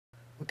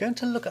We're going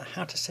to look at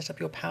how to set up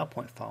your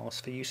PowerPoint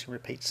files for use in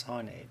Repeat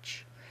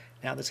Signage.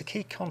 Now there's a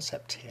key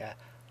concept here.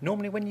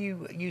 Normally when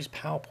you use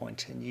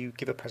PowerPoint and you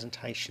give a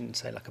presentation,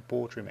 say like a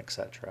boardroom,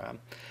 etc.,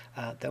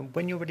 then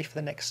when you're ready for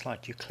the next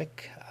slide, you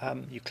click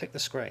the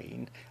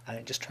screen and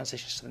it just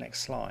transitions to the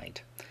next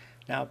slide.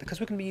 Now, because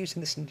we're going to be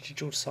using this in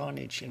digital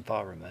signage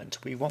environment,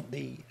 we want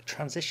the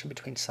transition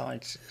between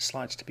slides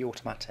to be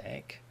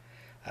automatic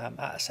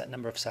at a set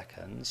number of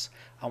seconds,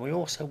 and we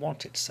also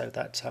want it so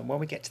that when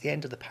we get to the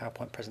end of the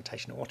PowerPoint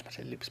presentation, it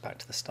automatically loops back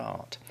to the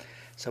start.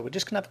 So we're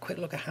just going to have a quick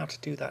look at how to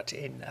do that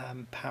in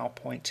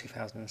PowerPoint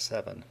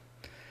 2007.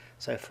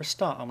 So for a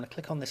start, I'm going to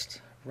click on this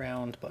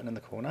round button in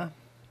the corner,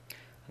 and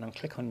I'm going to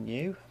click on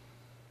New,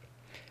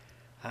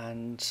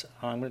 and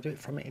I'm going to do it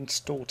from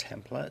Install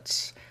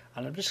Templates,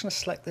 and I'm just going to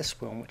select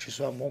this one, which is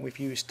one we've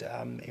used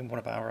in one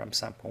of our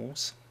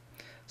samples.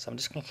 So I'm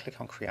just going to click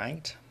on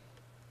Create.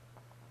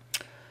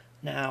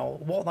 Now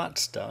what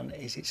that's done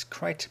is it's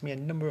created me a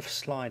number of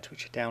slides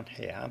which are down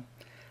here,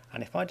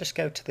 and if I just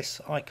go to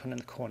this icon in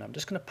the corner, I'm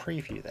just going to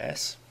preview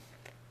this.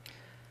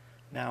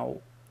 Now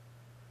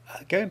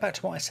going back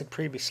to what I said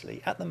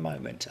previously, at the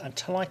moment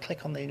until I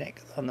click on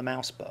the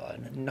mouse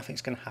button,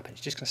 nothing's going to happen. It's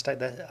just going to stay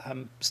there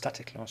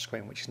statically on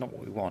screen, which is not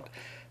what we want.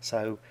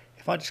 So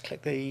if I just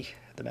click the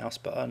mouse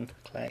button,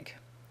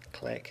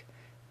 click,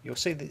 you'll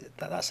see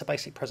that's a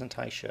basic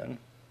presentation,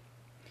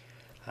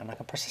 and I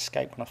can press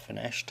escape when I've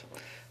finished.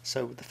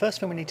 So the first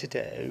thing we need to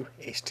do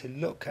is to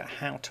look at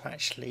how to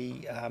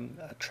actually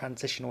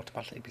transition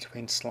automatically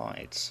between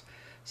slides.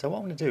 So what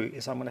I'm going to do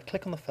is I'm going to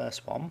click on the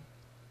first one,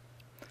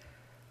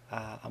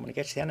 I'm going to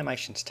go to the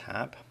Animations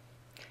tab,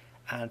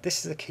 and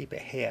this is the key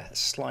bit here,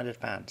 Slide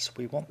Advance.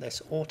 We want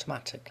this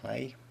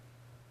automatically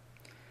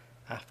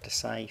after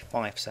say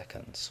 5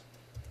 seconds.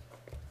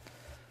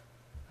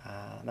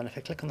 And then if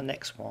I click on the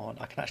next one,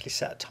 I can actually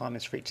set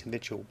timers for each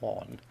individual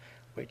one,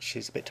 which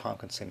is a bit time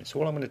consuming. So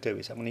all I'm going to do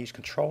is I'm going to use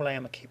Control A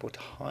on my keyboard to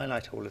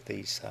highlight all of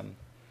these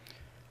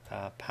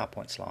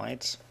PowerPoint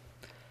slides,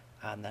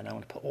 and then I'm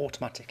going to put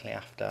automatically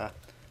after,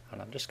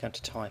 and I'm just going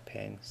to type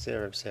in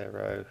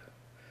 00:5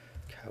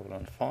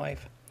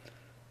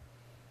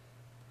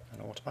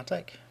 and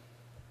automatic.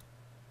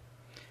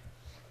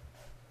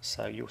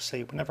 So you'll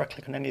see whenever I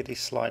click on any of these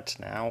slides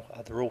now,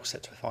 they're all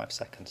set to 5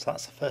 seconds. So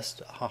that's the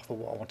first half of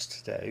what I wanted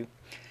to do.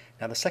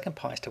 Now the second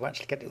part is to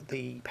actually get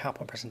the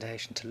PowerPoint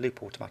presentation to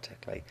loop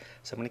automatically.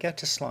 So I'm going to go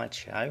to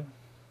Slideshow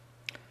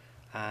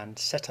and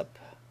set up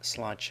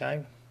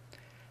Slideshow,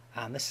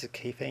 and this is a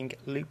key thing,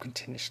 loop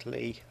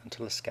continuously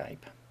until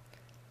escape,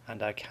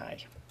 and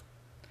OK.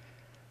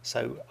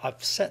 So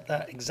I've set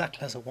that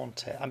exactly as I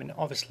want it. I mean,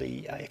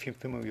 obviously, if you're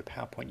familiar with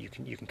PowerPoint, you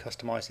can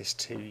customize this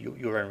to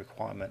your own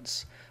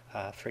requirements.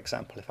 For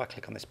example, if I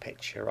click on this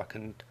picture, I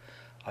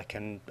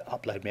can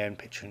upload my own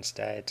picture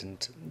instead,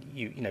 and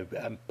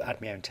add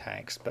my own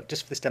text. But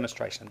just for this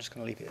demonstration, I'm just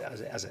going to leave it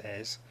as it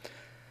is.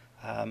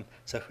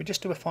 So if we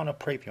just do a final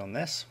preview on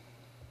this,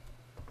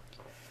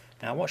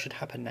 now what should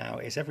happen now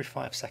is every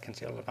 5 seconds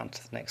it'll advance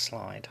to the next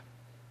slide,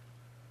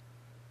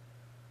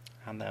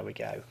 and there we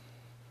go.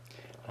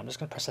 I'm just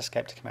going to press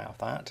escape to come out of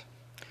that.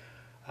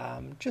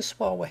 Just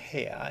while we're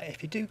here,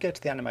 if you do go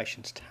to the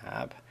Animations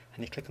tab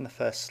and you click on the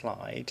first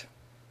slide,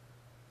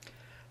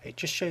 it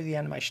just shows the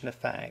animation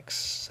effects,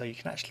 so you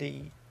can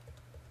actually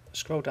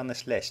scroll down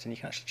this list and you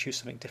can actually choose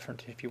something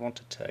different if you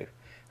wanted to.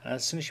 And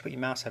as soon as you put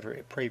your mouse over it,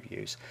 it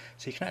previews.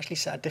 So you can actually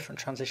set a different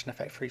transition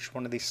effect for each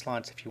one of these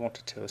slides if you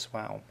wanted to as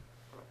well.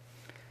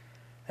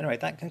 Anyway,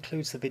 that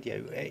concludes the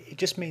video. It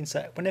just means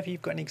that whenever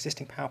you've got any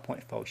existing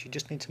PowerPoint files, you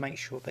just need to make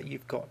sure that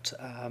you've got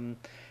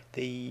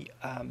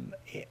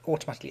it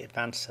automatically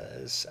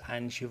advances,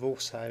 and you've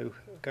also,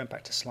 going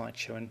back to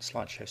slideshow and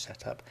slideshow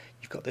setup,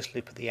 you've got this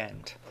loop at the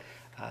end.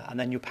 And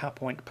then your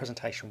PowerPoint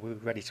presentation will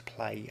be ready to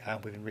play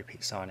within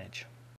Repeat Signage.